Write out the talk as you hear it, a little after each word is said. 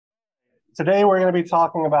Today we're going to be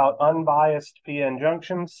talking about unbiased p-n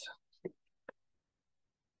junctions.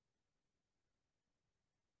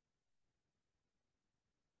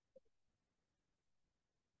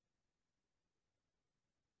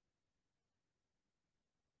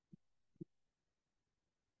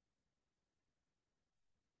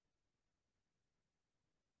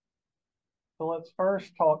 So let's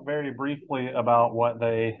first talk very briefly about what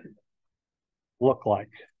they look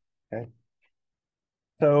like. Okay.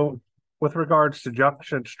 So with regards to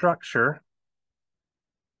junction structure,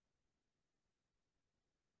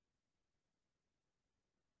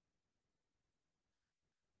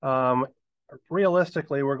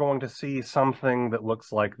 realistically, we're going to see something that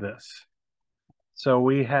looks like this. So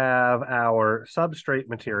we have our substrate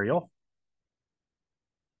material.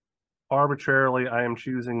 Arbitrarily, I am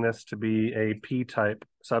choosing this to be a p-type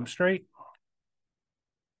substrate.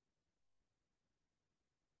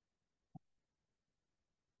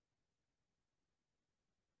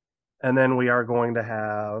 And then we are going to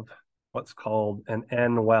have what's called an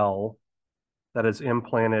N well that is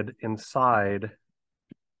implanted inside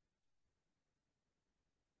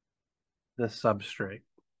this substrate.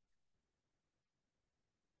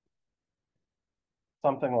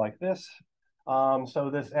 Something like this. So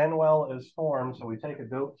this N well is formed. So we take a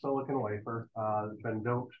doped silicon wafer. It's been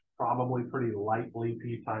doped probably pretty lightly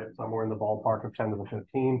p-type, somewhere in the ballpark of 10 to the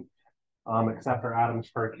 15 acceptor atoms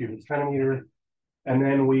per cubic centimeter. And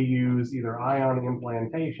then we use either ion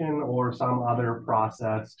implantation or some other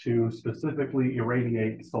process to specifically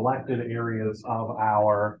irradiate selected areas of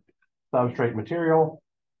our substrate material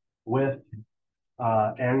with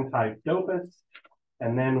N-type dopants.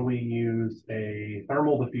 And then we use a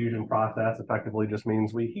thermal diffusion process. Effectively just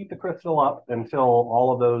means we heat the crystal up until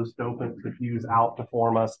all of those dopants diffuse out to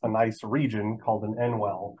form us a nice region called an N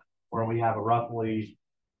well, where we have a roughly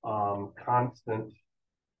constant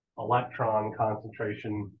electron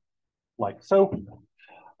concentration like so.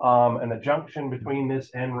 And the junction between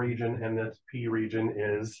this N region and this P region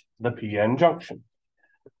is the p-n junction.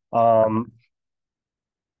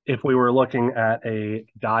 If we were looking at a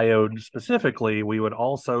diode specifically, we would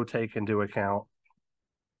also take into account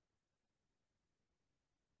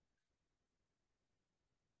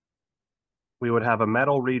we would have a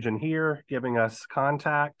metal region here giving us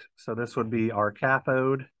contact. So this would be our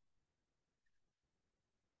cathode.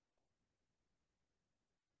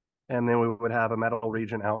 And then we would have a metal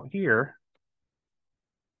region out here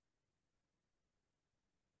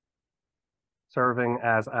serving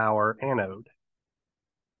as our anode.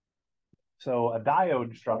 So a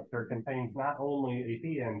diode structure contains not only a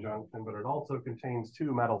p-n junction, but it also contains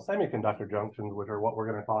two metal semiconductor junctions, which are what we're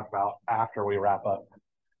going to talk about after we wrap up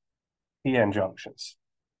p-n junctions.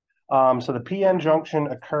 So the p-n junction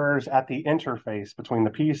occurs at the interface between the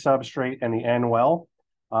p substrate and the n well.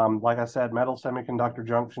 Like I said, metal semiconductor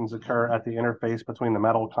junctions occur at the interface between the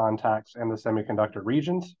metal contacts and the semiconductor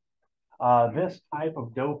regions. This type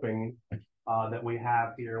of doping that we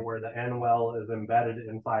have here, where the N well is embedded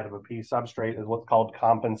inside of a p substrate, is what's called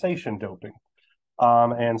compensation doping.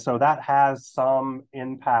 And so that has some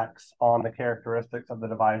impacts on the characteristics of the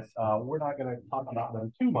device. We're not going to talk about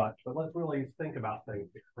them too much, but let's really think about things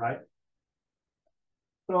here, right?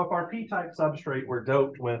 So if our p-type substrate were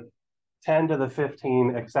doped with 10 to the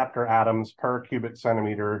 15 acceptor atoms per cubic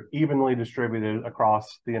centimeter, evenly distributed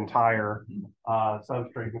across the entire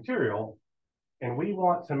substrate material, and we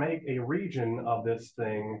want to make a region of this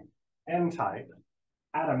thing N-type,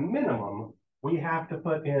 at a minimum, we have to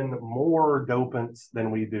put in more dopants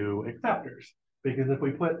than we do acceptors. Because if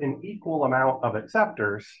we put an equal amount of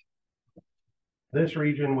acceptors, this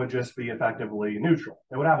region would just be effectively neutral.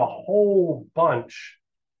 It would have a whole bunch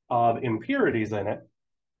of impurities in it,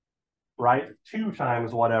 right? 2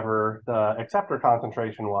 times whatever the acceptor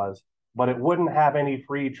concentration was, but it wouldn't have any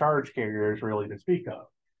free charge carriers really to speak of.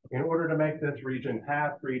 In order to make this region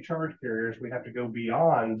have free charge carriers, we have to go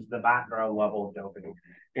beyond the background level of doping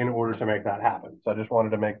in order to make that happen. So I just wanted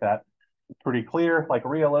to make that pretty clear. Like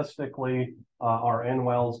realistically, our N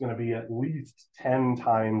well is going to be at least 10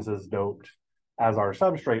 times as doped as our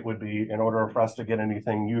substrate would be in order for us to get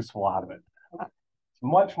anything useful out of it. It's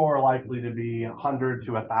much more likely to be 100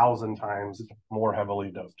 to 1,000 times more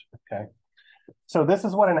heavily doped. Okay. So this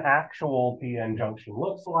is what an actual p-n junction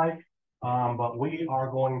looks like. But we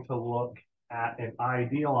are going to look at an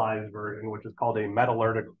idealized version, which is called a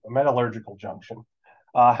metallurgical junction.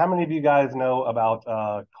 How many of you guys know about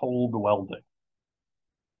cold welding?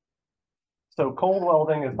 So cold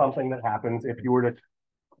welding is something that happens if you were to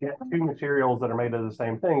get two materials that are made of the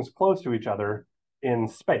same things close to each other in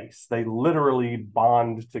space. They literally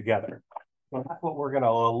bond together. So that's what we're going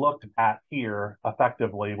to look at here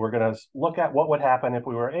effectively. We're going to look at what would happen if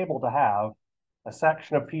we were able to have a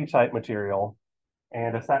section of P-type material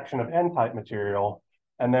and a section of N-type material,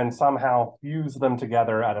 and then somehow fuse them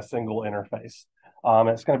together at a single interface.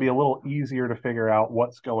 It's going to be a little easier to figure out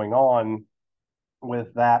what's going on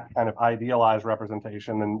with that kind of idealized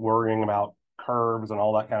representation than worrying about curves and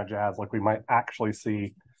all that kind of jazz like we might actually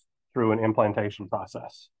see through an implantation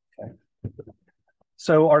process. Okay.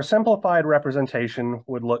 So our simplified representation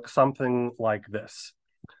would look something like this.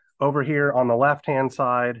 Over here on the left-hand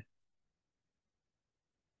side,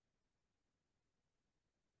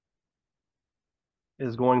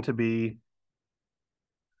 is going to be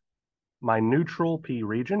my neutral P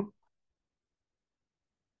region.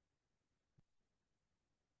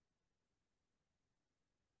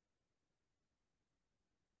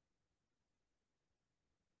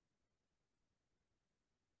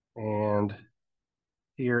 And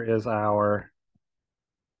here is our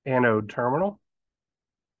anode terminal.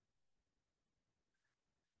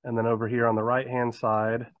 And then over here on the right-hand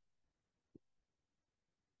side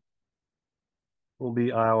will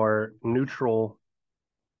be our neutral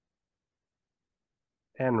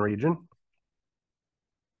N region.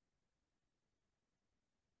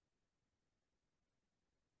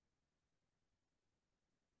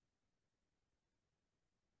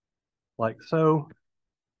 Like so.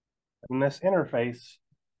 And this interface,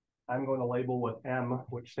 I'm going to label with M,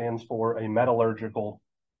 which stands for a metallurgical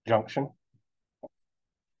junction.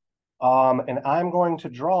 And I'm going to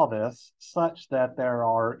draw this such that there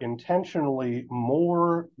are intentionally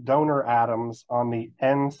more donor atoms on the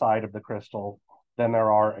N side of the crystal than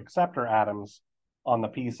there are acceptor atoms on the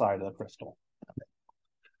P side of the crystal.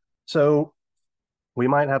 So we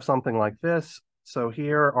might have something like this. So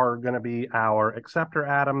here are going to be our acceptor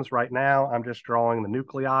atoms. Right now, I'm just drawing the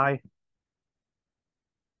nuclei.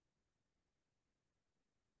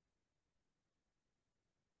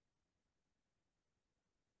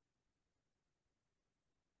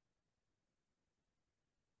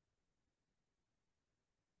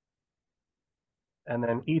 And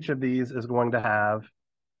then each of these is going to have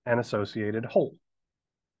an associated hole.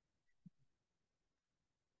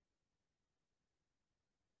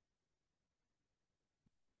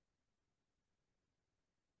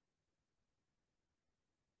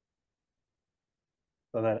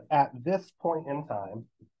 So that at this point in time,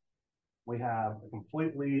 we have a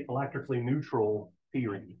completely electrically neutral P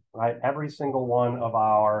region, right? Every single one of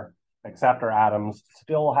our acceptor atoms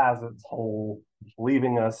still has its hole,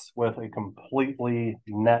 leaving us with a completely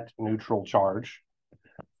net neutral charge.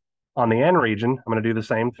 On the N region, I'm going to do the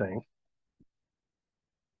same thing.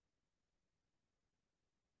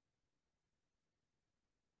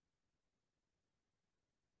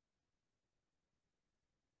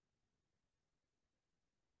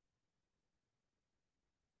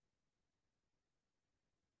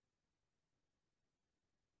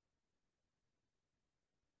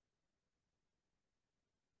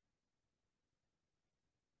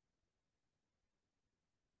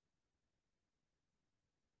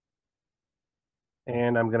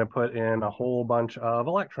 And I'm going to put in a whole bunch of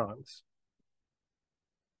electrons.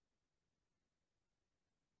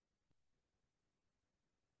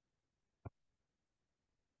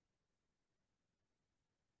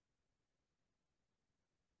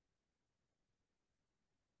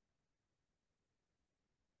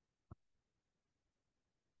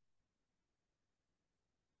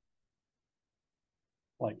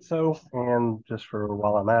 Like so. And just for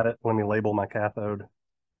while I'm at it, let me label my cathode.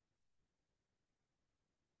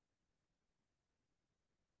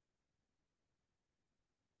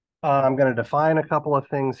 I'm going to define a couple of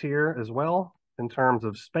things here as well in terms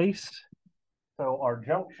of space. So our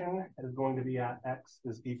junction is going to be at x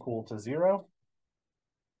is equal to 0.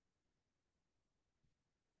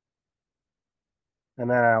 And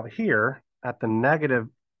then out here at the negative,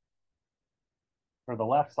 or the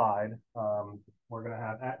left side, we're going to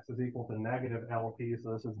have x is equal to negative LP.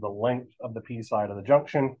 So this is the length of the P side of the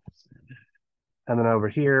junction. And then over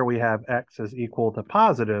here, we have x is equal to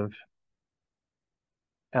positive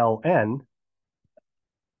Ln,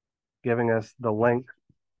 giving us the length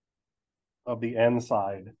of the N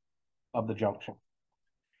side of the junction.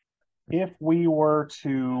 If we were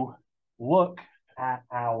to look at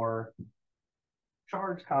our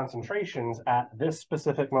charge concentrations at this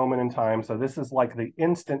specific moment in time, so this is like the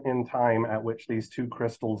instant in time at which these two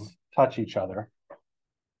crystals touch each other,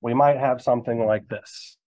 we might have something like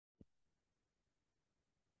this.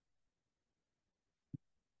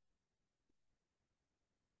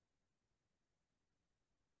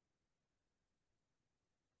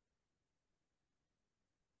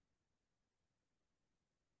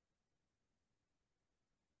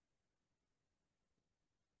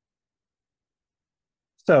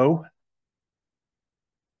 So,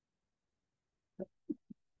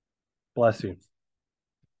 bless you.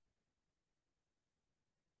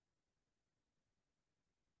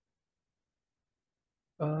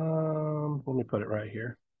 Let me put it right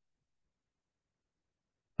here.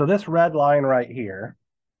 So this red line right here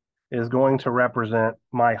is going to represent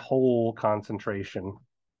my whole concentration.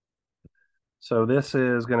 So this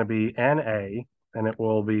is going to be Na, and it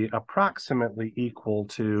will be approximately equal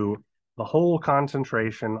to the whole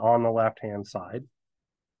concentration on the left-hand side.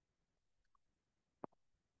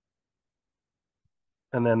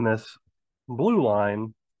 And then this blue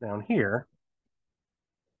line down here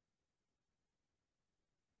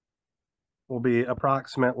will be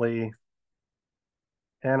approximately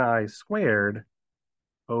Ni squared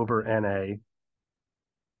over Na.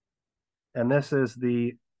 And this is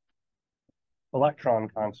the electron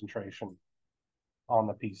concentration on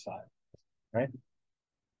the P side, right?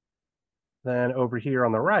 Then over here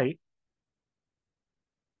on the right,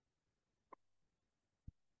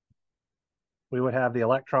 we would have the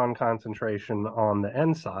electron concentration on the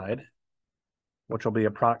N side, which will be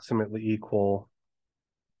approximately equal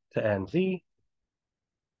to Nz.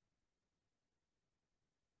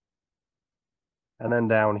 And then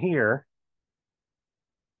down here,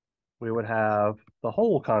 we would have the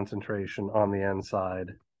whole concentration on the N side.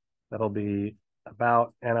 That'll be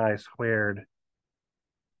about Ni squared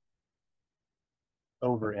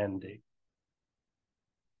over Nd.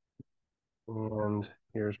 And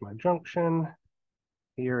here's my junction.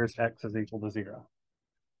 Here's X is equal to 0.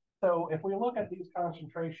 So if we look at these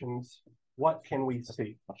concentrations, what can we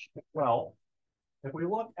see? Well, if we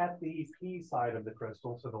look at the P side of the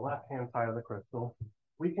crystal, so the left-hand side of the crystal,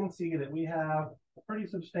 we can see that we have a pretty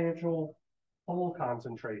substantial whole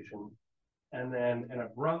concentration, and then an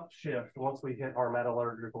abrupt shift once we hit our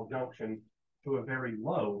metallurgical junction to a very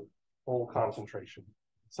low whole concentration.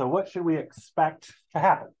 So what should we expect to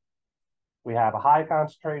happen? We have a high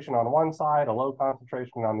concentration on one side, a low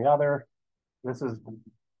concentration on the other. This is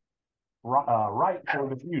right for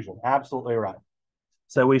diffusion, absolutely right.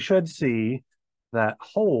 So we should see that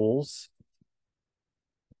holes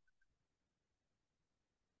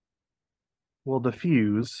will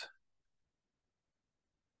diffuse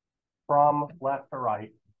from left to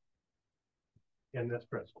right in this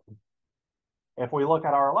crystal. If we look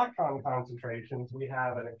at our electron concentrations, we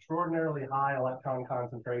have an extraordinarily high electron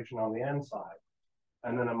concentration on the N side,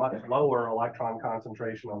 and then a much lower electron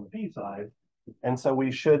concentration on the P side. And so we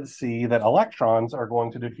should see that electrons are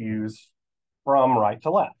going to diffuse from right to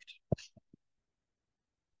left.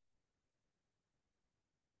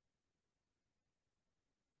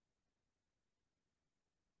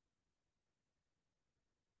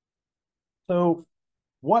 So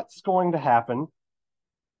what's going to happen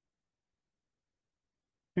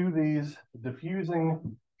to these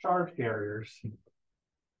diffusing charge carriers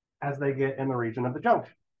as they get in the region of the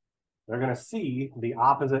junction? They're going to see the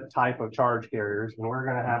opposite type of charge carriers, and we're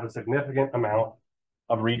going to have a significant amount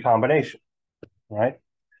of recombination, right?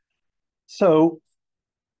 So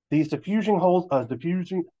these diffusing holes,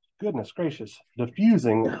 goodness gracious,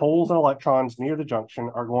 diffusing holes and electrons near the junction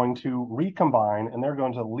are going to recombine, and they're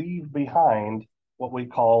going to leave behind what we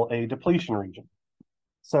call a depletion region.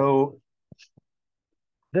 So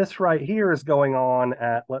this right here is going on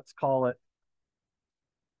at, let's call it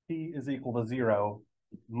T is equal to 0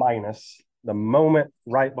 minus the moment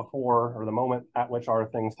right before, or the moment at which our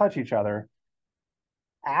things touch each other.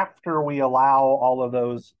 After we allow all of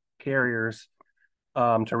those carriers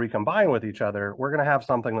to recombine with each other, we're going to have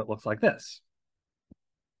something that looks like this.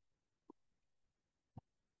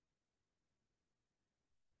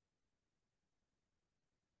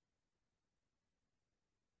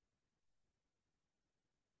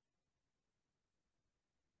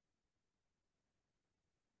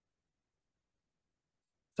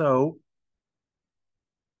 So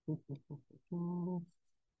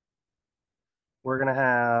we're going to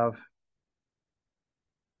have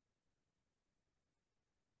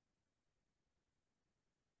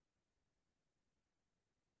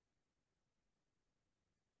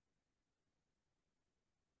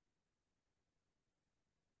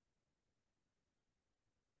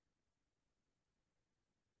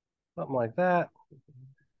something like that.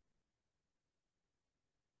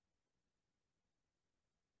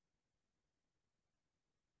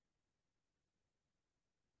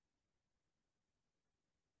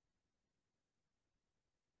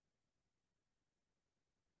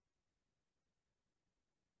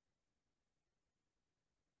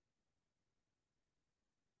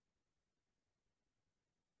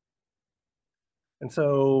 And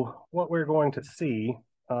so what we're going to see,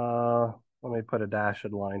 let me put a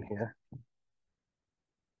dashed line here.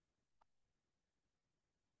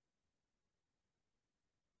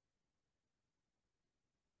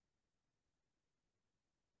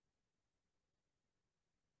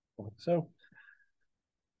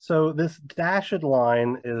 So this dashed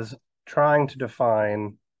line is trying to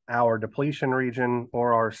define our depletion region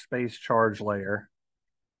or our space charge layer,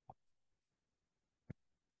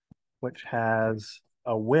 which has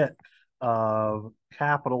a width of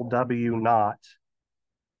capital W naught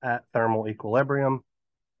at thermal equilibrium.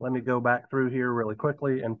 Let me go back through here really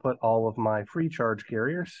quickly and put all of my free charge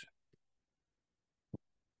carriers.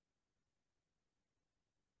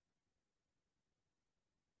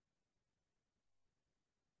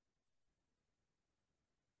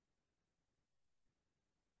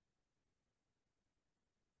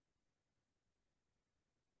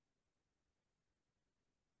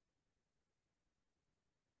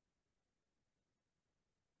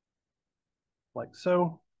 Like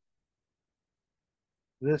so.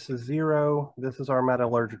 This is 0. This is our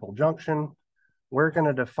metallurgical junction. We're going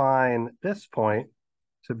to define this point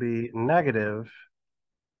to be negative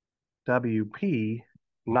WP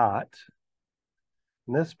naught,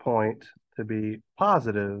 and this point to be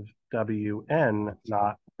positive WN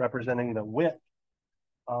naught, representing the width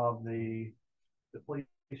of the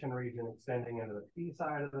depletion region extending into the P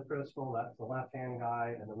side of the crystal. That's the left-hand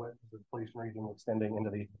guy, and the width of the depletion region extending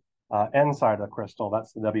into the N side of the crystal.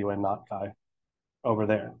 That's the WN naught guy over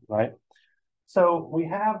there, right? So we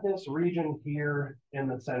have this region here in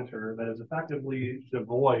the center that is effectively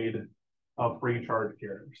devoid of free charge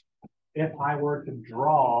carriers. If I were to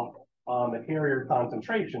draw the carrier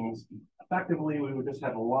concentrations, effectively we would just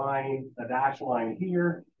have a dash line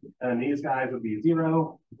here, and these guys would be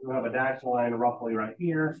 0. We have a dash line roughly right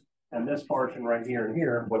here, and this portion right here and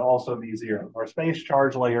here would also be 0. Our space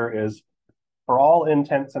charge layer is, for all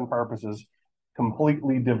intents and purposes,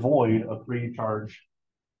 completely devoid of free charge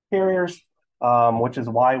carriers, which is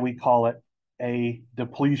why we call it a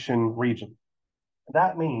depletion region.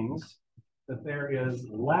 That means that there is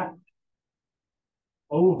left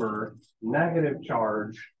over negative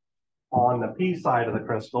charge on the P side of the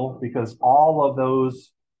crystal because all of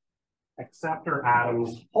those acceptor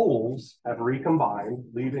atoms holes have recombined,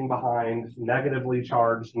 leaving behind negatively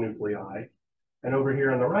charged nuclei. And over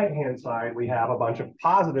here on the right-hand side, we have a bunch of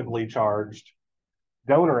positively charged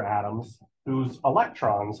donor atoms whose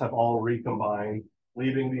electrons have all recombined,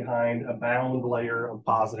 leaving behind a bound layer of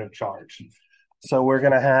positive charge. So we're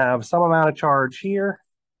going to have some amount of charge here.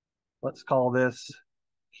 Let's call this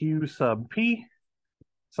Q sub P.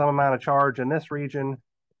 Some amount of charge in this region.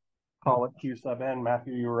 Call it Q sub N.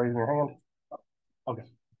 Matthew, you were raising your hand? Okay.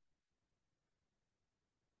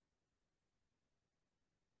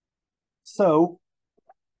 So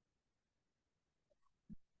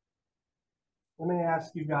let me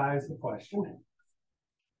ask you guys a question.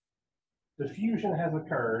 Diffusion has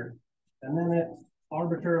occurred, and then it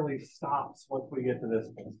arbitrarily stops once we get to this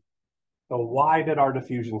point. So why did our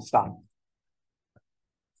diffusion stop?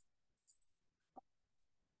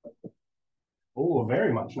 Oh,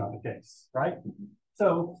 very much not the case, right?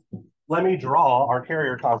 So let me draw our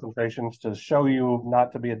carrier concentrations to show you,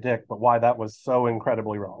 not to be a dick, but why that was so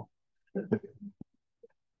incredibly wrong.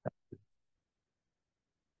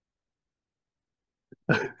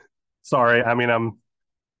 Sorry, I mean,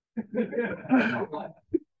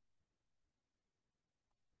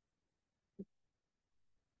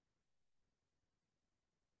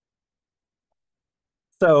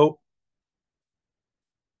 so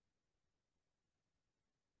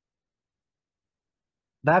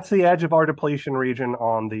that's the edge of our depletion region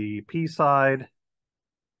on the P side.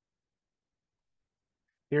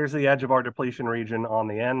 Here's the edge of our depletion region on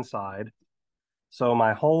the N side. So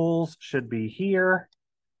my holes should be here,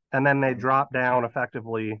 and then they drop down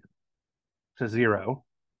effectively to 0.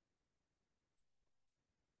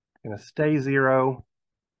 Going to stay 0.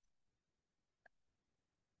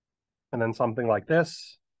 And then something like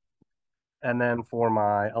this. And then for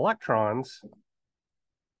my electrons,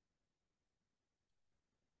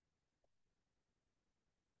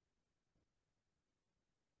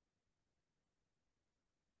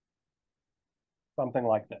 something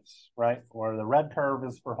like this, right? Where the red curve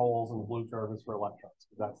is for holes and the blue curve is for electrons.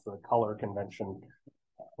 That's the color convention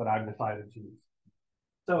that I've decided to use.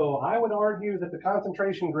 So I would argue that the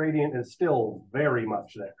concentration gradient is still very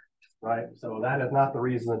much there, right? So that is not the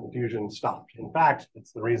reason that diffusion stopped. In fact,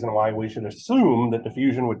 it's the reason why we should assume that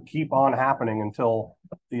diffusion would keep on happening until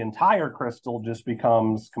the entire crystal just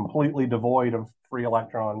becomes completely devoid of free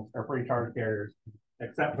electrons or free charge carriers,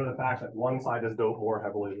 except for the fact that one side is doped more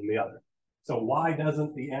heavily than the other. So why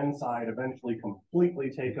doesn't the N side eventually completely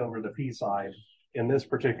take over the P side in this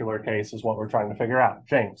particular case is what we're trying to figure out.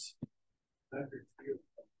 James.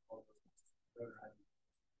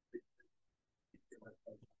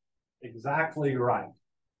 Exactly right.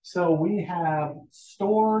 So we have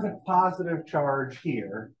stored positive charge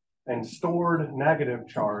here and stored negative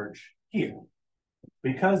charge here.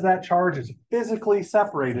 Because that charge is physically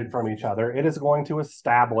separated from each other, it is going to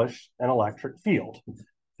establish an electric field.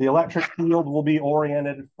 The electric field will be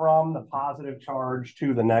oriented from the positive charge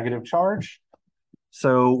to the negative charge.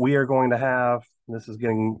 So we are going to have, this is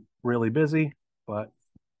getting really busy, but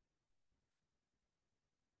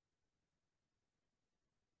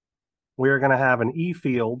we are going to have an E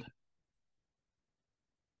field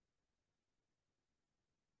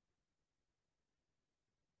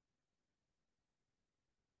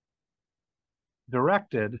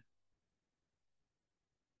directed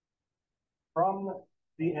from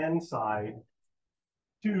the N side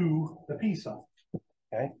to the P side.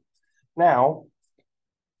 Okay. Now,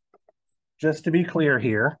 just to be clear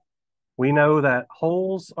here, we know that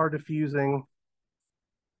holes are diffusing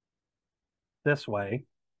this way,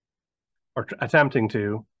 or attempting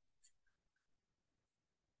to,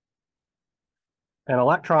 and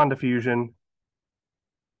electron diffusion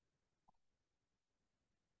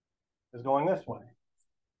is going this way.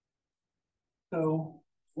 So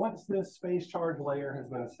once this space charge layer has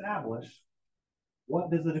been established, what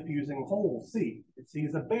does the diffusing hole see? It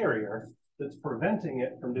sees a barrier that's preventing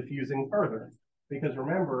it from diffusing further. Because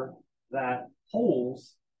remember that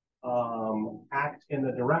holes act in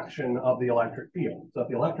the direction of the electric field. So if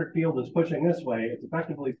the electric field is pushing this way, it's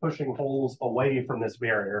effectively pushing holes away from this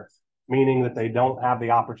barrier, meaning that they don't have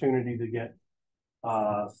the opportunity to get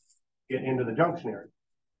into the junction area.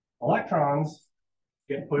 Electrons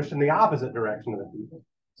get pushed in the opposite direction of the field.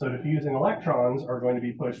 So diffusing electrons are going to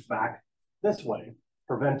be pushed back this way,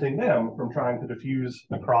 preventing them from trying to diffuse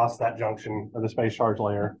across that junction of the space charge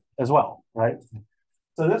layer as well, right?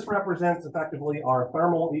 So this represents effectively our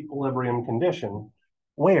thermal equilibrium condition,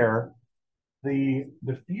 where the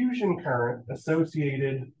diffusion current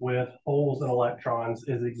associated with holes and electrons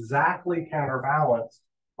is exactly counterbalanced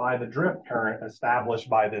by the drift current established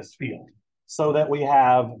by this field, so that we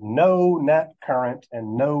have no net current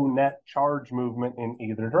and no net charge movement in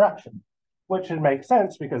either direction, which should make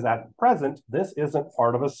sense because at present, this isn't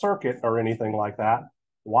part of a circuit or anything like that.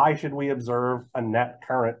 Why should we observe a net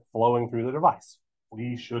current flowing through the device?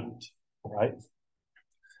 We shouldn't, right?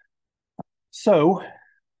 So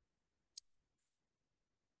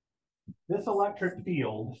this electric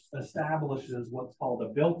field establishes what's called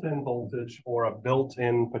a built-in voltage or a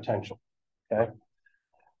built-in potential, okay?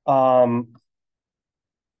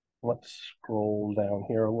 Let's scroll down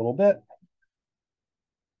here a little bit.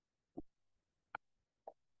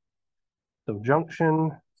 So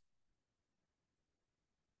junction,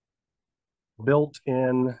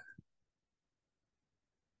 built-in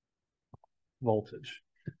voltage.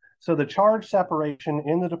 So the charge separation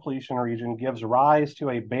in the depletion region gives rise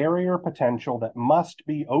to a barrier potential that must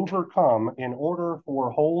be overcome in order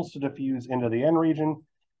for holes to diffuse into the N region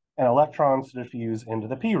and electrons to diffuse into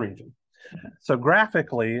the P region. So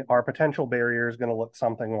graphically, our potential barrier is going to look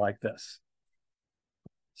something like this.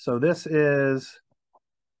 So this is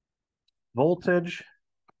voltage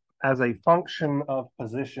as a function of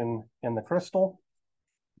position in the crystal.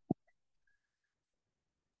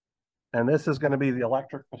 And this is going to be the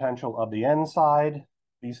electric potential of the N side,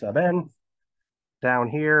 V sub N. Down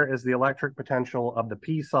here is the electric potential of the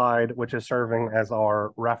P side, which is serving as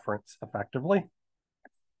our reference effectively.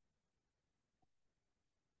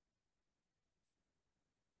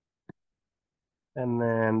 And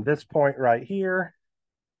then this point right here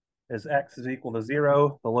is X is equal to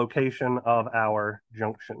 0, the location of our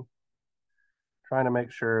junction. Trying to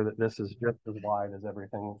make sure that this is just as wide as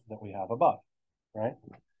everything that we have above, right?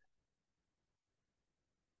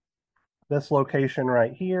 This location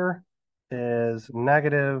right here is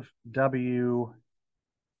negative W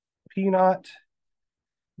P naught.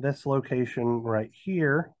 This location right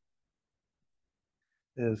here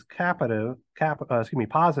is positive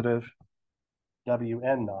W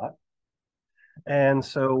N naught. And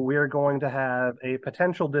so we're going to have a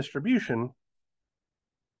potential distribution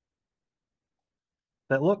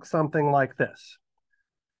that looks something like this.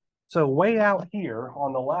 So way out here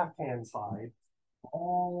on the left-hand side,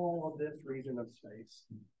 all of this region of space,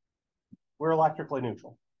 we're electrically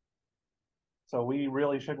neutral. So we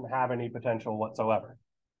really shouldn't have any potential whatsoever.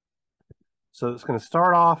 So it's going to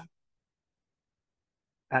start off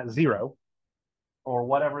at 0, or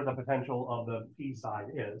whatever the potential of the P side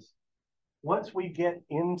is. Once we get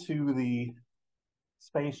into the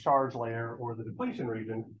space charge layer or the depletion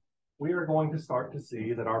region, we are going to start to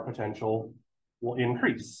see that our potential will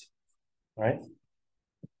increase, right?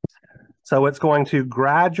 So it's going to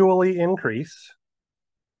gradually increase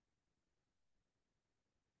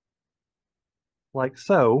like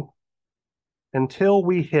so, until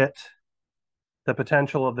we hit the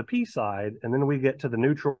potential of the p side, and then we get to the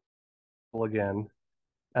neutral again,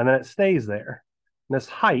 and then it stays there. And this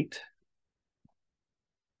height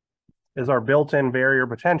is our built-in barrier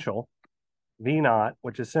potential, V naught,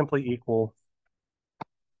 which is simply equal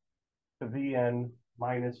to Vn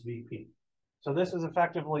minus Vp. So this is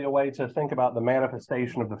effectively a way to think about the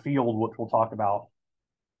manifestation of the field, which we'll talk about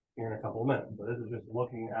here in a couple of minutes. But this is just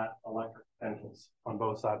looking at electric potentials on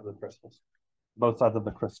both sides of the crystals, both sides of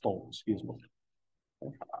the crystal, excuse me.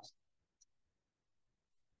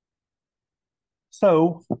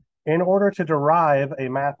 So in order to derive a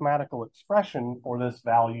mathematical expression for this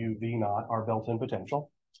value V naught, our built-in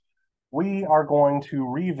potential, we are going to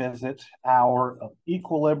revisit our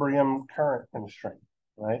equilibrium current constraint,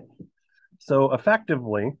 right? So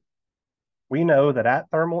effectively, we know that at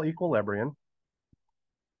thermal equilibrium,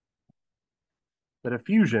 the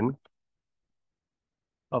diffusion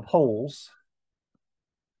of holes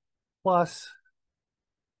plus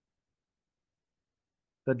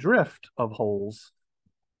the drift of holes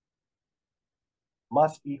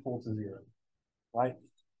must equal to zero, right?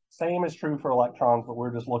 Same is true for electrons, but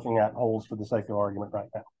we're just looking at holes for the sake of argument right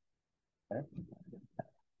now. Okay?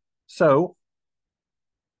 So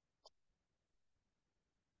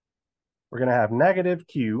we're going to have negative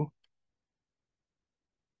Q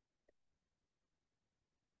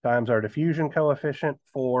times our diffusion coefficient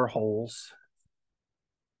for holes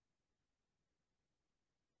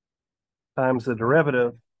times the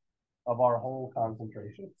derivative of our hole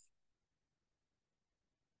concentration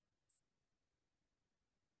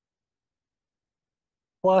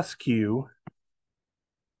plus Q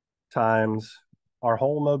times our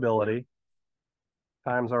hole mobility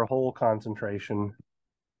times our hole concentration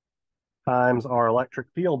times our electric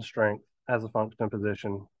field strength as a function of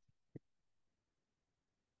position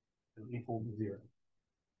is equal to zero.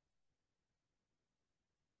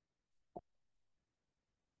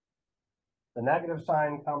 The negative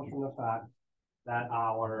sign comes from the fact that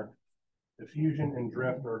our diffusion and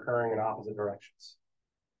drift are occurring in opposite directions.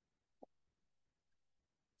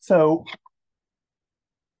 So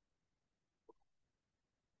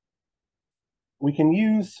we can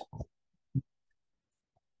use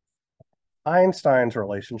Einstein's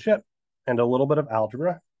relationship and a little bit of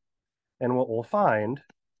algebra, and what we'll find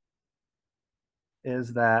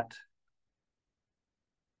is that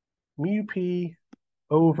mu p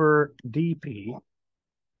over dp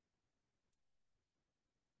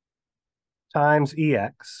times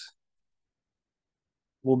Ex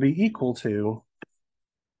will be equal to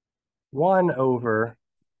 1 over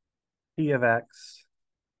P of X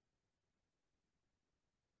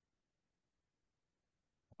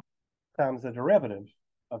times the derivative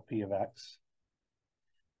of P of X.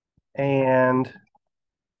 And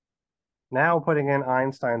now putting in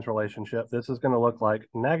Einstein's relationship, this is going to look like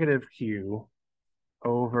negative Q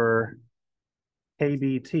over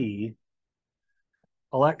KBT,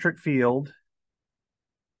 electric field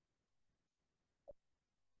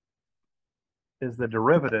is the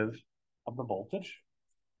derivative of the voltage.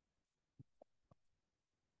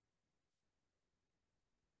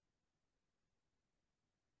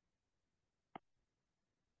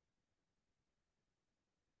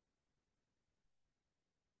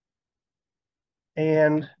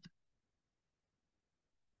 And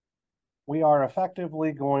we are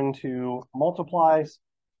effectively going to multiply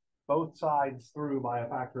both sides through by a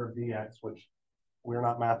factor of dx, which we're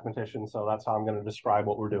not mathematicians, so that's how I'm going to describe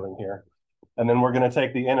what we're doing here. And then we're going to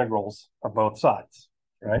take the integrals of both sides,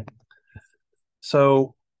 right?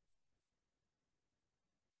 So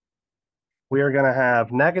we are going to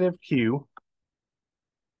have negative Q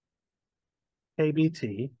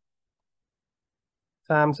KBT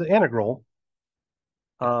times the integral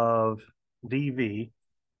of dV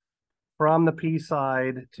from the P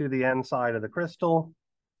side to the N side of the crystal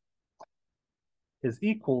is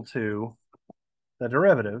equal to the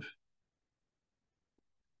derivative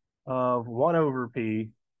of 1 over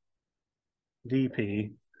P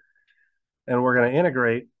dP. And we're going to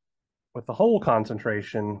integrate with the hole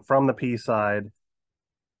concentration from the P side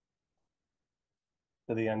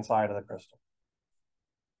to the N side of the crystal.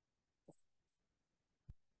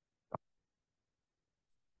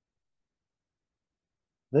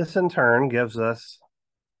 This in turn gives us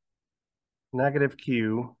negative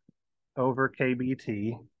Q over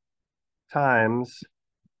KBT times,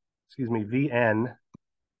 Vn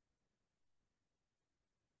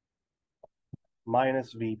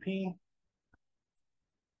minus Vp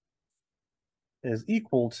is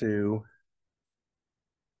equal to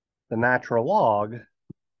the natural log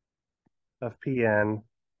of Pn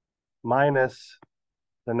minus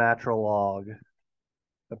the natural log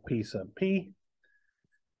of P sub P.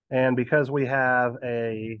 And because we have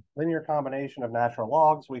a linear combination of natural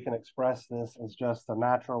logs, we can express this as just the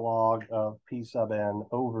natural log of P sub n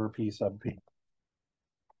over P sub P.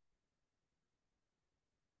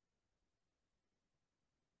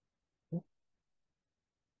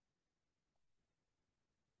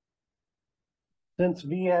 Since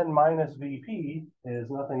Vn minus Vp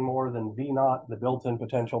is nothing more than V naught, the built-in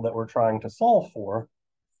potential that we're trying to solve for,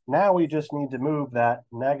 now we just need to move that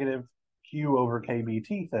negative Q over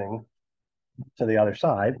KBT thing to the other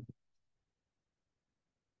side.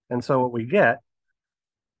 And so what we get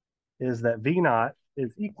is that V naught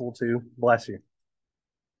is equal to, bless you,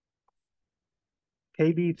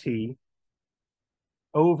 KBT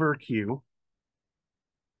over Q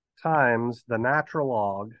times the natural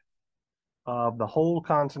log of the whole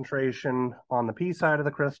concentration on the P side of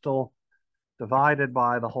the crystal divided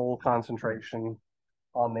by the whole concentration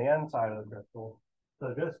on the N side of the crystal.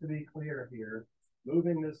 So just to be clear here,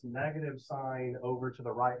 moving this negative sign over to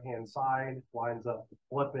the right-hand side winds up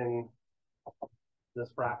flipping this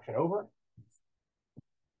fraction over,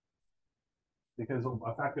 because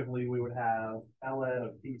effectively we would have ln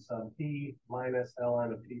of P sub P minus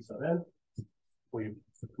ln of P sub N. We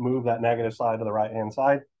move that negative side to the right-hand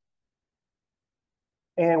side.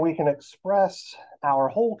 And we can express our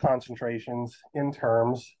whole concentrations in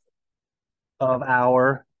terms of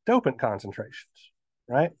our dopant concentrations,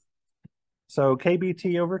 right? So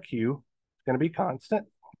KBT over Q is going to be constant.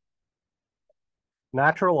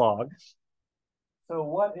 Natural log. So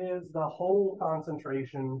what is the whole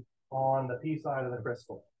concentration on the P side of the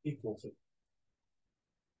crystal equal to?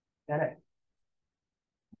 Na.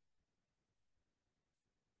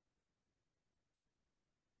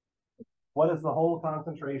 What is the whole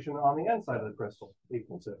concentration on the N side of the crystal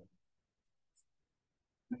equal to?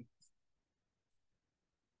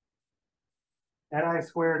 Ni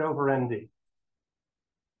squared over Nd.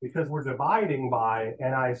 Because we're dividing by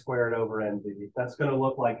Ni squared over Nd, that's going to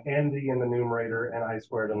look like Nd in the numerator, Ni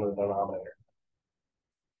squared in the denominator.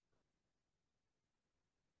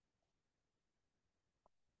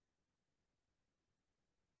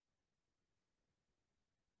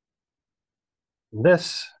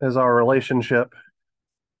 This is our relationship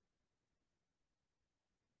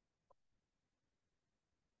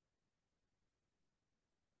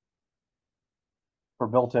for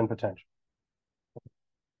built-in potential.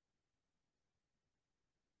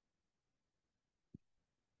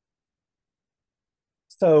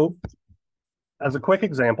 So, as a quick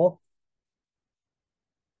example,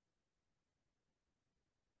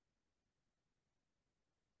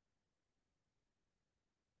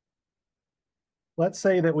 let's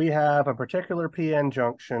say that we have a particular PN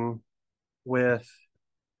junction with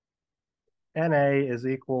Na is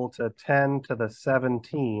equal to 10 to the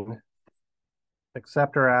 17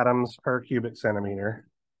 acceptor atoms per cubic centimeter,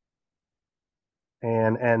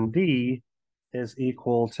 and Nd is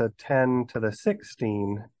equal to 10 to the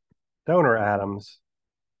 16 donor atoms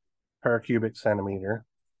per cubic centimeter.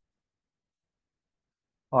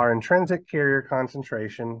 Our intrinsic carrier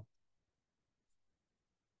concentration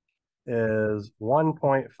is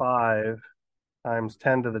 1.5 times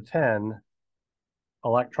 10 to the 10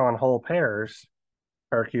 electron hole pairs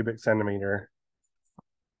per cubic centimeter.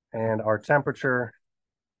 And our temperature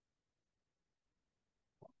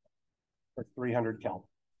is 300 Kelvin.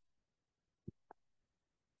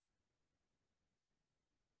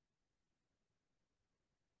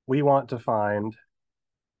 We want to find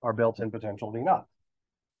our built-in potential V naught.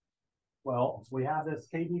 Well, we have this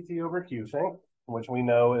KBT over Q thing, which we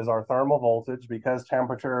know is our thermal voltage. Because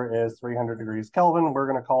temperature is 300 degrees Kelvin, we're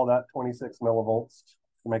going to call that 26 millivolts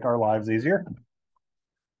to make our lives easier.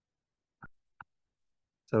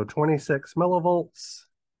 So 26 millivolts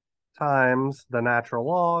times the natural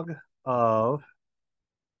log of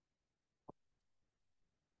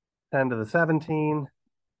 10 to the 17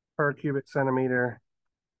 per cubic centimeter,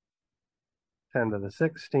 10 to the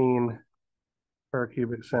 16 per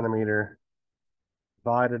cubic centimeter,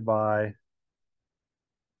 divided by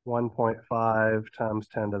 1.5 times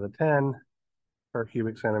 10 to the 10 per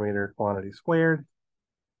cubic centimeter quantity squared.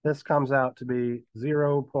 This comes out to be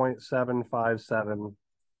 0.757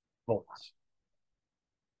 volts.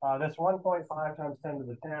 This 1.5 times 10 to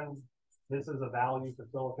the 10, this is a value for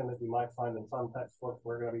silicon that you might find in some textbooks.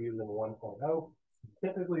 We're going to be using 1.0.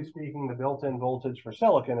 Typically speaking, the built-in voltage for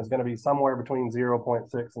silicon is going to be somewhere between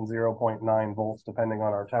 0.6 and 0.9 volts, depending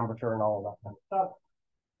on our temperature and all of that kind of stuff.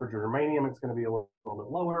 For germanium, it's going to be a little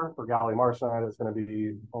bit lower. For gallium arsenide, it's going to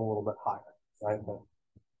be a little bit higher, right? But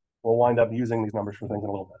we'll wind up using these numbers for things in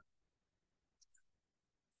a little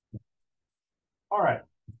bit. All right.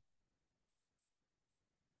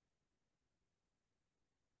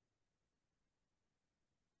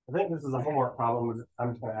 I think this is a homework problem. I'm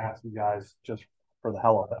just going to ask you guys just for the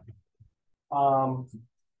hell of it.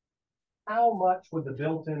 How much would the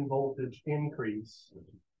built-in voltage increase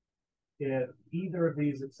if either of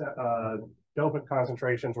these dopant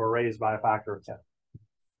concentrations were raised by a factor of 10?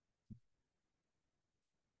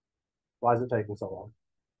 Why is it taking so long?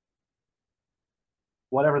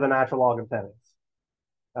 Whatever the natural log of 10 is.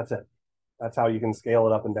 That's it. That's how you can scale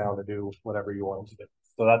it up and down to do whatever you want to do.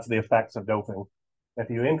 So that's the effects of doping. If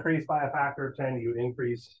you increase by a factor of 10, you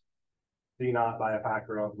increase V naught by a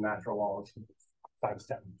factor of natural logs times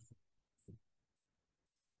 10.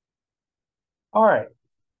 All right,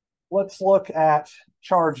 let's look at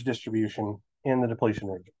charge distribution in the depletion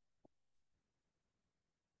region.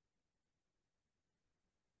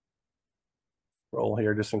 Roll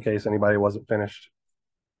here just in case anybody wasn't finished.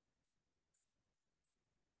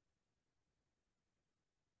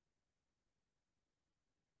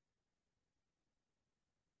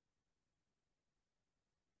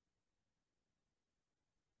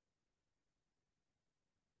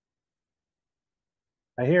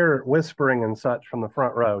 I hear whispering and such from the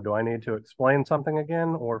front row. Do I need to explain something again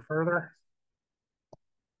or further?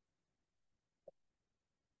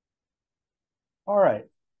 All right.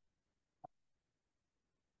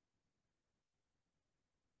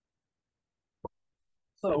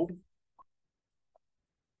 So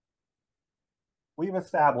we've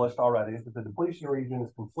established already that the depletion region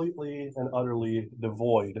is completely and utterly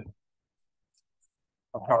devoid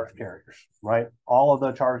of charge carriers, right? All of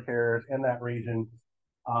the charge carriers in that region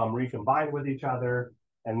recombine with each other,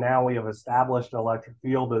 and now we have established an electric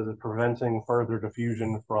field that is preventing further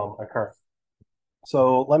diffusion from occurring.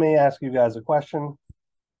 So let me ask you guys a question.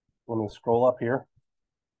 Let me scroll up here.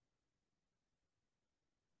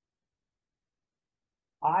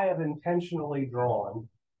 I have intentionally drawn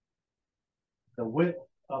the width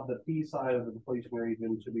of the P side of the depletion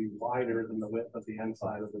region to be wider than the width of the N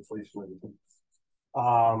side of the depletion region.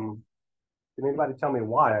 Can anybody tell me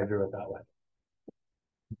why I drew it that way?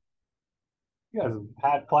 You guys have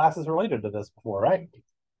had classes related to this before, right?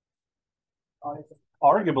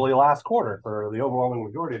 Arguably last quarter for the overwhelming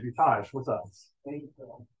majority of you. Taj, what's up?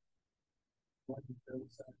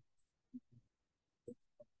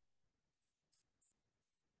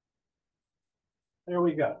 There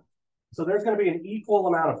we go. So there's going to be an equal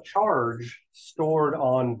amount of charge stored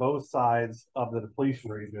on both sides of the depletion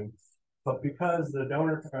region, but because the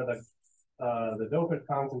donor or the dopant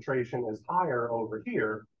concentration is higher over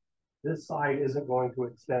here, this side isn't going to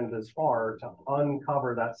extend as far to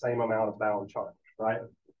uncover that same amount of bound charge, right?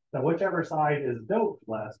 Now, whichever side is doped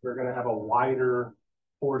less, we're going to have a wider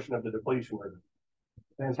portion of the depletion region.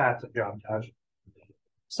 Fantastic job, Taj.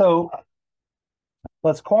 So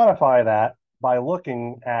let's quantify that by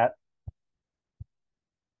looking at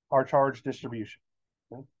our charge distribution.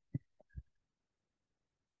 Okay.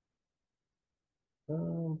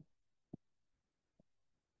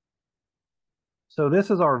 So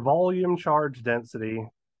this is our volume charge density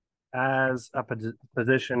as a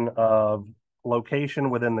position of location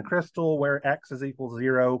within the crystal where x is equal to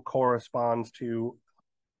 0 corresponds to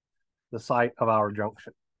the site of our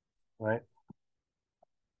junction, right?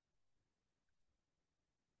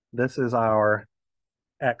 This is our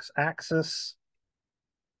x-axis.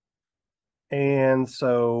 And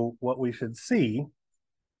so what we should see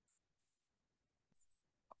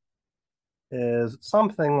is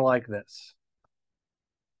something like this.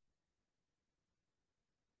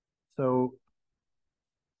 So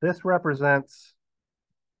this represents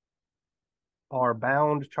our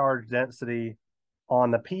bound charge density on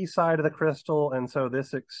the P side of the crystal. And so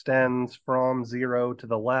this extends from 0 to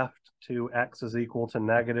the left to x is equal to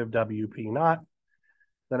negative WP naught.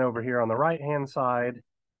 Then over here on the right-hand side,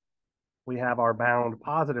 we have our bound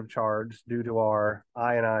positive charge due to our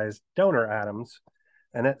ionized donor atoms,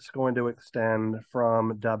 and it's going to extend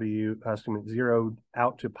from 0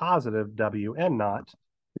 out to positive WN naught.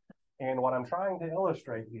 And what I'm trying to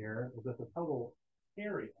illustrate here is that the total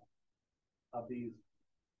area of these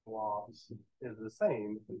blobs is the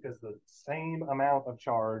same because the same amount of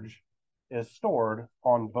charge is stored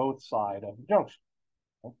on both sides of the junction.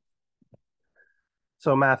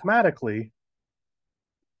 So mathematically,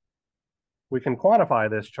 we can quantify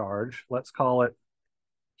this charge. Let's call it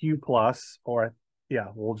Q plus, or yeah,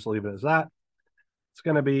 we'll just leave it as that. It's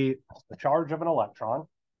going to be the charge of an electron,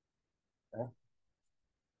 okay,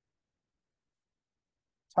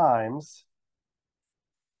 times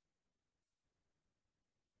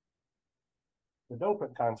the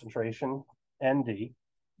dopant concentration, ND,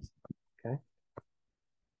 okay?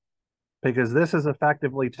 Because this is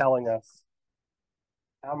effectively telling us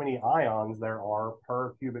how many ions there are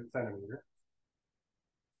per cubic centimeter.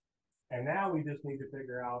 And now we just need to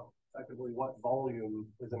figure out effectively what volume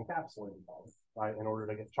is encapsulated by it, right, in order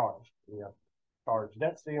to get charged. We have charge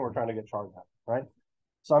density, and we're trying to get charge out, right?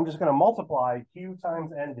 So I'm just going to multiply Q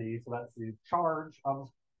times ND, so that's the charge of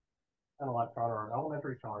an electron or an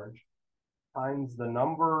elementary charge, times the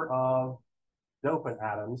number of dopant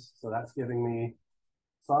atoms. So that's giving me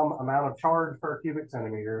some amount of charge per cubic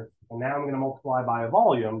centimeter. And now I'm going to multiply by a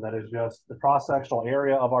volume that is just the cross-sectional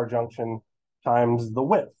area of our junction times the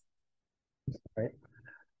width, right?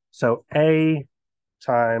 So A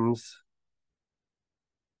times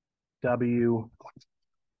W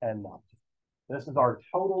N naught. This is our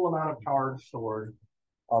total amount of charge stored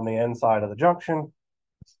on the inside of the junction.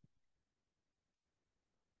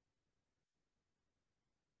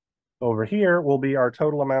 Over here will be our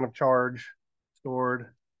total amount of charge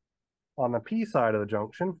stored on the P side of the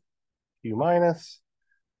junction, Q minus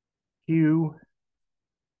Q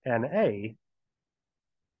and A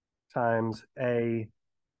times A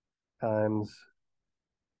times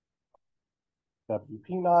WP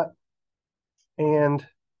naught. And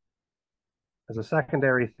as a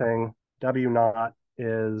secondary thing, W naught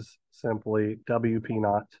is simply WP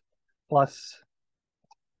naught plus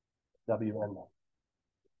WN naught.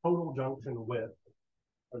 Total junction width,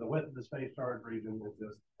 or the width of the space charge region, is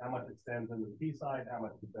just how much extends into the P side, how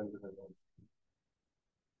much extends into the N.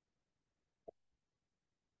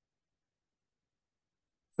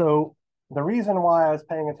 So the reason why I was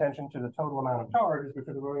paying attention to the total amount of charge is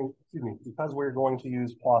because we're going to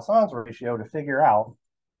use Poisson's ratio to figure out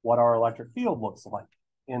what our electric field looks like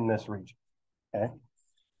in this region. Okay.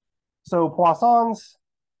 So Poisson's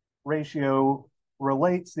ratio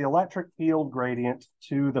relates the electric field gradient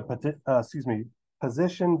to the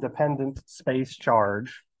position-dependent space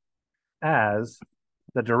charge as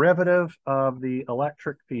the derivative of the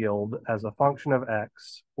electric field as a function of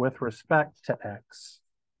x with respect to x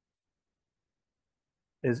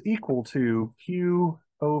is equal to Q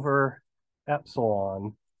over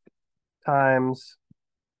epsilon times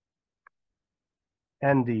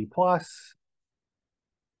ND plus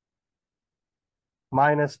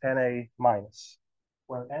minus NA minus,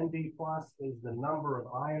 where ND plus is the number of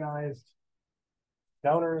ionized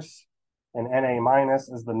donors and Na minus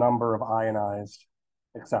is the number of ionized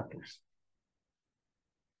acceptors.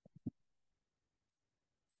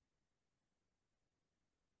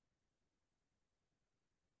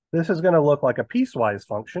 This is going to look like a piecewise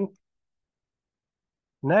function.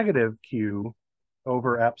 Negative Q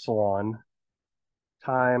over epsilon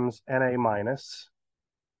times Na minus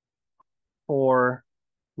for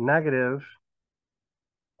negative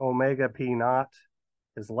omega P naught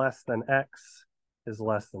is less than X is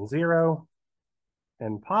less than 0,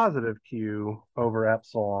 and positive Q over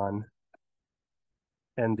epsilon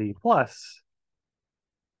ND plus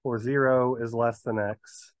for 0 is less than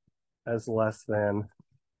X as less than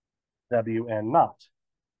Wn naught.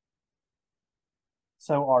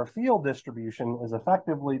 So our field distribution is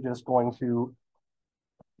effectively just going to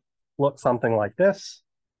look something like this.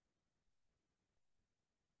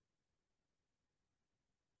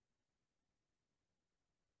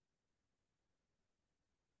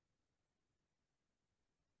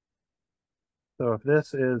 So if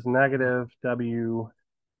this is negative WP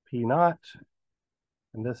naught,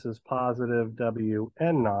 and this is positive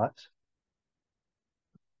Wn naught,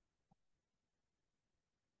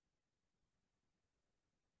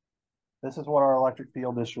 this is what our electric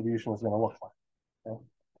field distribution is going to look like. Okay?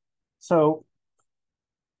 So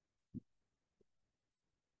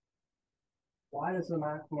why does the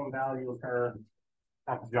maximum value occur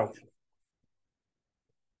at the junction?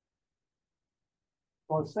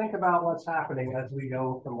 Well, let's think about what's happening as we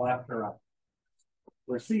go from left to right.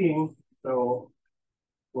 We're seeing, so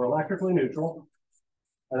we're electrically neutral,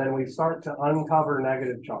 and then we start to uncover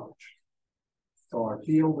negative charge. So our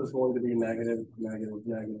field is going to be negative, negative,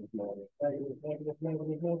 negative, negative, negative, negative,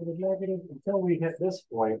 negative, negative, negative, until we hit this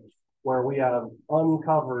point where we have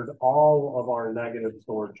uncovered all of our negative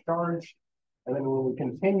storage charge. And then when we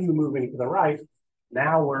continue moving to the right,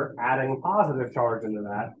 now we're adding positive charge into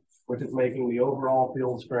that, which is making the overall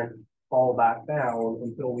field strength fall back down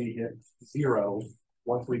until we hit 0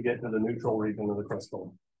 once we get to the neutral region of the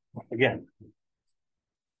crystal again.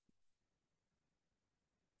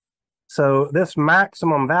 So this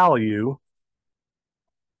maximum value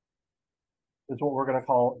is what we're going to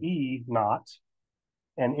call E naught,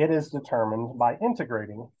 and it is determined by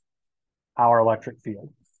integrating our electric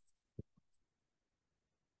field.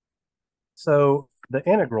 So the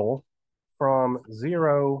integral from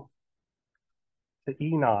 0 to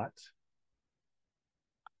E naught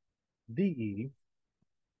dE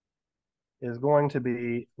is going to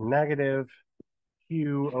be negative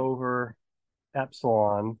q over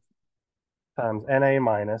epsilon times Na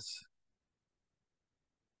minus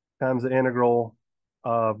times the integral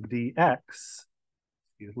of dx,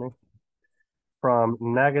 excuse me, from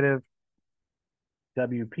negative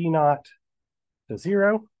Wp naught to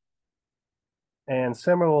 0. And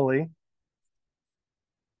similarly,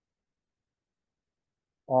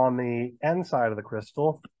 on the n side of the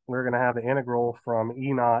crystal, we're going to have the integral from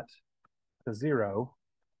E naught to 0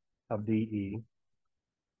 of dE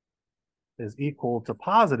is equal to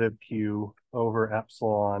positive q over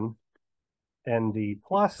epsilon nd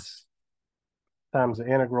plus times the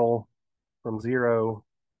integral from 0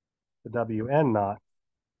 to Wn naught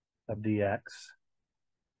of dx.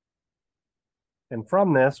 And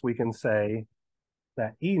from this, we can say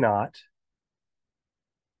that E naught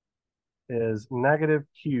is negative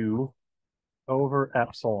q over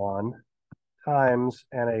epsilon times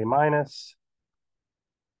Na minus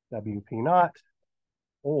Wp naught,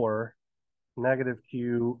 or negative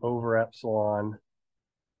q over epsilon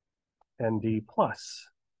Nd plus,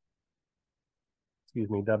 excuse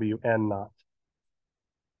me, Wn naught.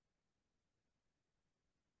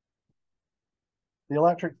 The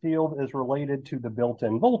electric field is related to the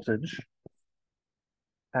built-in voltage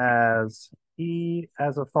as E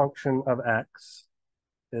as a function of x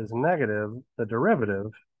is negative the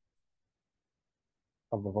derivative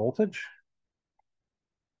of the voltage.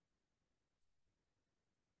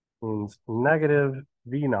 Means negative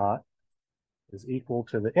V naught is equal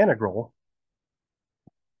to the integral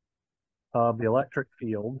of the electric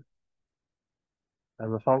field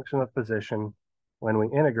as a function of position when we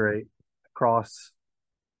integrate across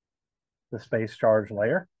the space charge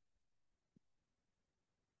layer.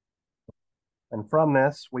 And from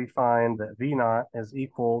this, we find that V naught is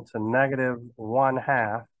equal to negative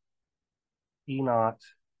 1/2 E naught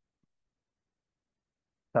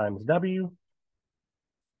times W,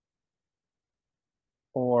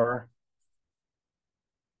 or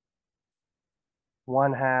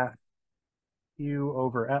 1/2 Q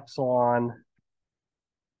over epsilon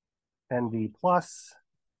Nd plus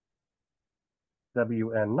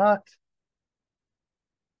Wn naught.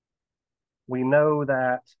 We know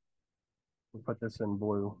that, we'll put this in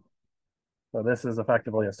blue. So this is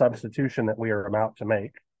effectively a substitution that we are about to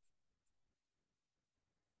make.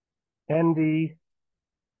 Nd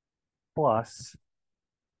plus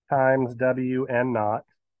times Wn naught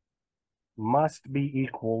must be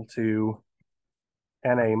equal to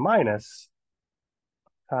Na minus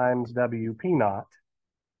times Wp naught,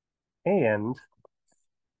 and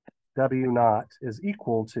W naught is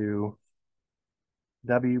equal to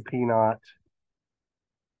Wp naught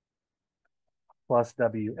plus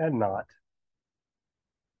Wn naught.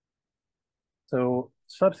 So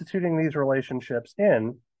substituting these relationships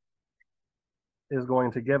in is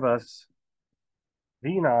going to give us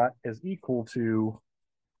V naught is equal to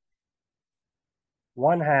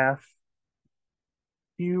 1/2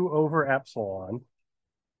 Q over epsilon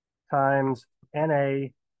times Na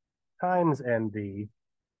times Nd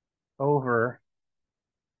over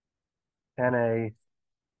Na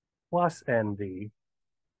plus Nd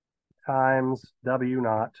times W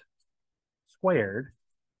naught squared.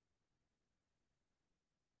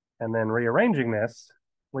 And then rearranging this,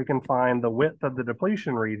 we can find the width of the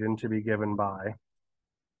depletion region to be given by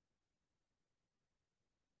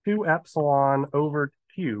 2 epsilon over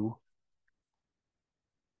Q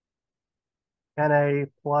Na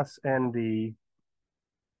plus Nd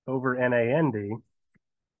over NaNd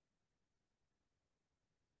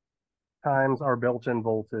times our built-in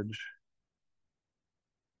voltage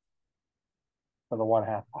for the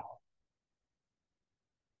 1/2 power.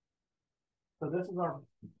 So this is our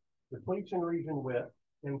depletion region width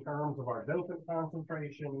in terms of our dopant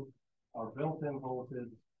concentration, our built-in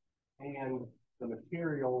voltage, and the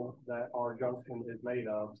material that our junction is made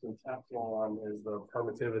of, since epsilon is the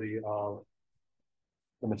permittivity of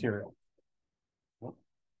the material.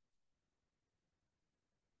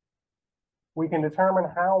 We can determine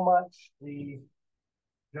how much the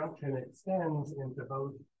junction extends into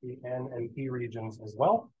both the N and P regions as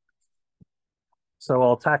well. So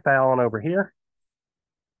I'll tack that on over here.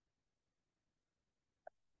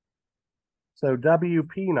 So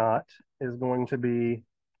Wp naught is going to be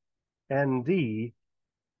Nd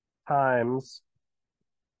times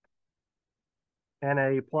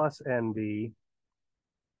Na plus Nd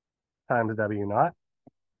times W naught.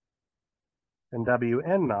 And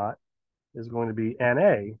Wn naught is going to be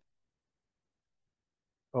Na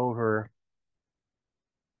over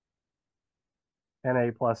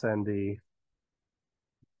Na plus Nd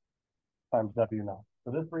times W naught.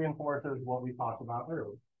 So this reinforces what we talked about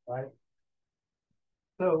earlier, right?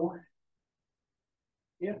 So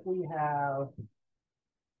if we have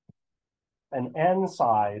an N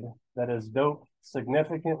side that is doped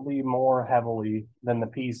significantly more heavily than the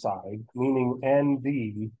P side, meaning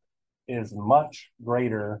ND is much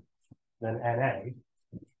greater than NA,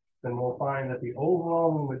 then we'll find that the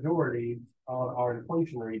overall majority of our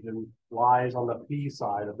depletion region lies on the P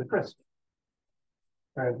side of the crystal.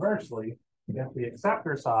 Transversely, if the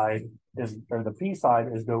acceptor side is, or the P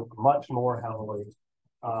side is doped much more heavily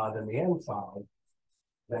than the N side,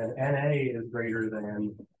 then NA is greater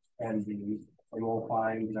than ND, and we'll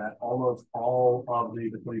find that almost all of the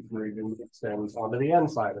depletion region extends onto the N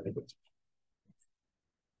side of the crystal.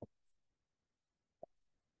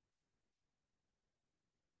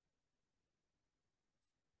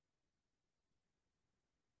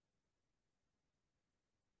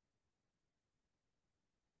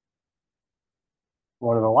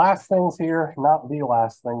 One of the last things here, not the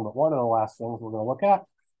last thing, but one of the last things we're going to look at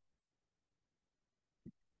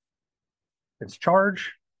is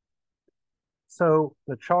charge. So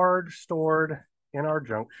the charge stored in our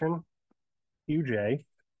junction, Qj,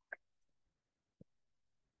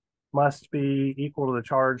 must be equal to the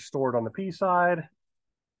charge stored on the P side.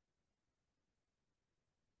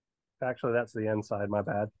 Actually, that's the N side, my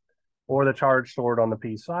bad. Or the charge stored on the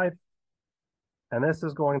P side. And this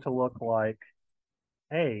is going to look like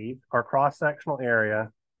A, our cross-sectional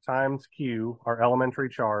area, times Q, our elementary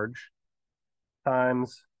charge,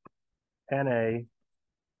 times Na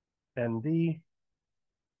Nd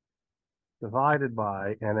divided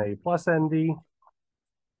by Na plus Nd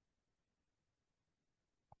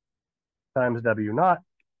times W naught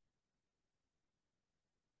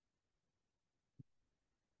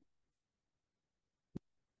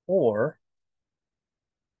or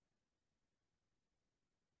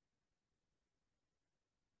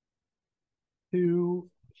two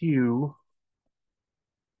Q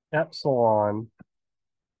epsilon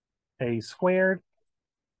A squared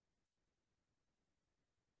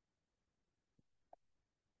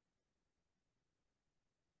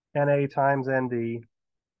Na times Nd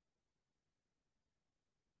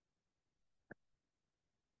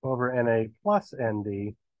over Na plus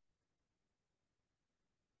Nd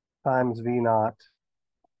times V naught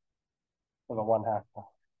to the 1/2 power.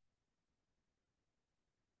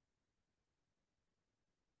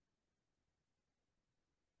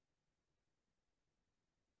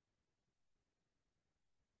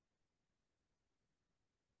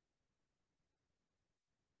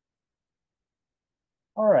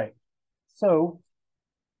 All right, so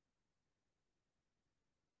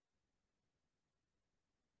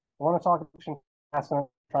I want to talk about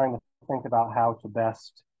trying to think about how to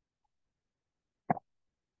best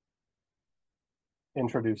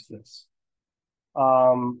introduce this.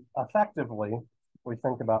 Effectively, we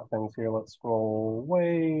think about things here. Let's scroll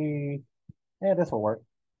way. Yeah, this will work.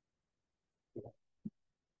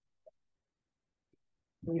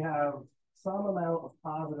 We have some amount of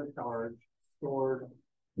positive charge stored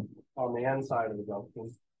on the N side of the junction,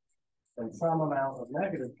 and some amount of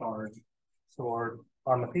negative charge stored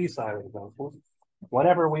on the P side of the junction.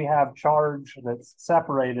 Whenever we have charge that's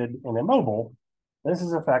separated and immobile, this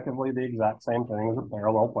is effectively the exact same thing as a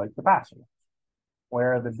parallel plate capacitor,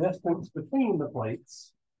 where the distance between the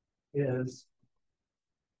plates is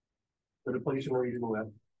the depletion region with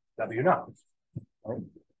W naught. Right?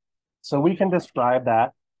 So we can describe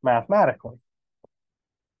that mathematically.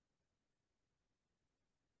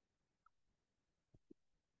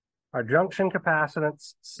 Our junction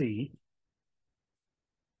capacitance C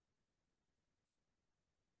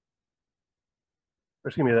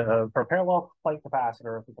for parallel plate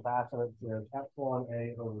capacitor, the capacitance is epsilon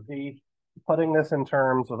A over V. Putting this in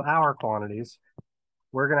terms of our quantities,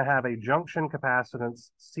 we're going to have a junction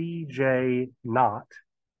capacitance Cj naught.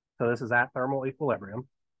 So this is at thermal equilibrium.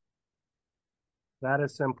 That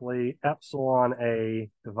is simply epsilon A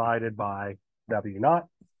divided by W naught.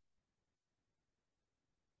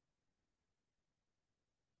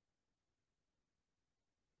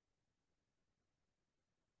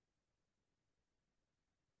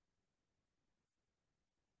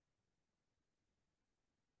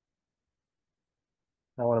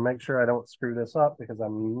 I want to make sure I don't screw this up because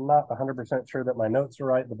I'm not 100% sure that my notes are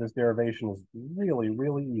right, but this derivation is really,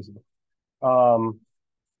 really easy. I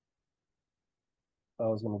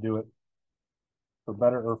was going to do it for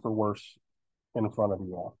better or for worse in front of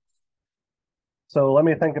you all. So let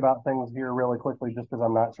me think about things here really quickly just because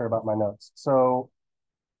I'm not sure about my notes. So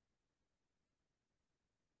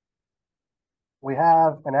we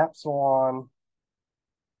have an epsilon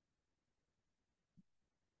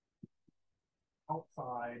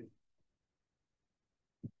outside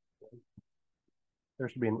there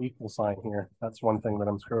should be an equal sign here. That's one thing that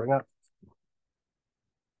I'm screwing up.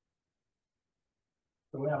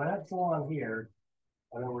 So we have an epsilon here,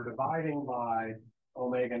 and then we're dividing by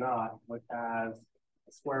omega naught, which has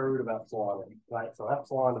the square root of epsilon, right? So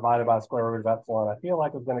epsilon divided by the square root of epsilon, I feel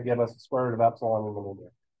like it's going to give us the square root of epsilon in the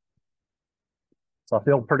numerator. So I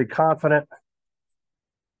feel pretty confident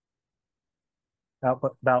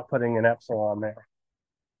about putting an epsilon there.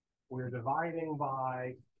 We're dividing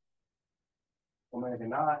by omega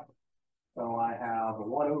naught. So I have a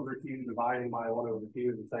 1 over q dividing by 1 over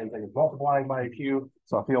q is the same thing as multiplying by a q.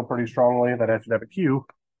 So I feel pretty strongly that I should have a q.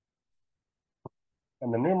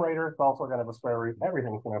 And the numerator is also going to have a square root.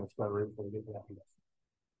 Everything's going to have a square root. So we get that.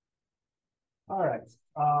 All right.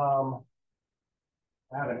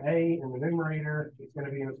 I have an a in the numerator. It's going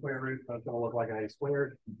to be in the square root, so it's going to look like an a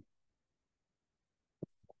squared.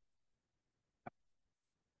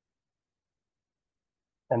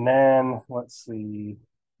 And then let's see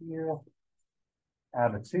here.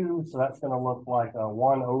 Add a 2, so that's going to look like a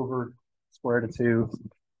 1 over square root of 2.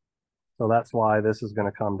 So that's why this is going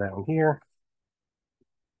to come down here.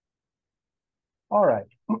 All right.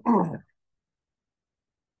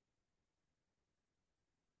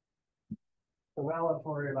 So now let's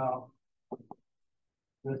worry about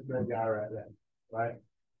this big guy right there, right?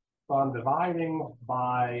 So I'm dividing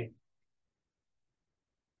by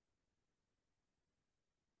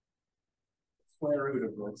square root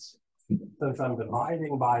of this. Since I'm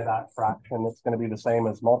dividing by that fraction, it's going to be the same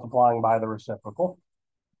as multiplying by the reciprocal.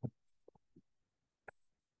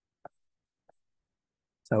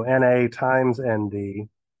 So NA times ND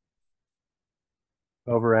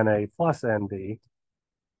over NA plus ND.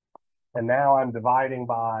 And now I'm dividing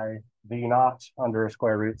by V naught under a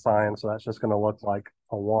square root sign. So that's just going to look like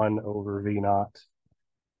a 1 over V naught.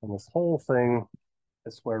 And this whole thing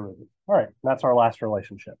is square root. All right, that's our last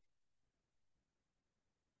relationship.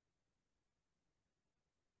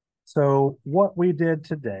 So what we did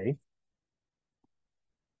today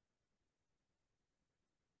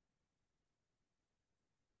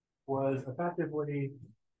was effectively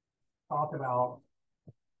talk about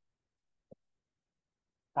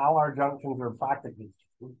how our junctions are practically,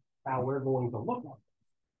 how we're going to look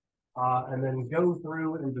like, and then go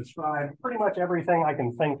through and describe pretty much everything I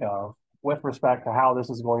can think of with respect to how this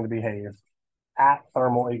is going to behave at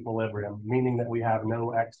thermal equilibrium, meaning that we have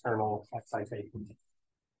no external excitation.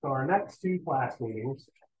 So our next 2 class meetings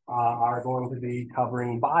are going to be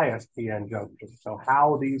covering biased PN junctions. So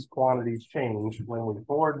how these quantities change when we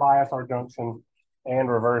forward bias our junction and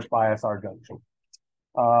reverse bias our junction.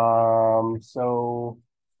 So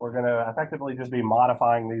we're going to effectively just be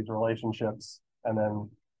modifying these relationships and then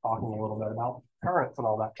talking a little bit about currents and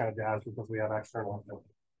all that kind of jazz because we have external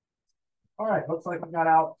junctions. All right, looks like we got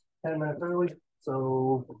out 10 minutes early.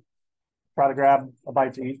 So try to grab a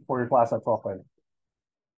bite to eat before your class at 12:30.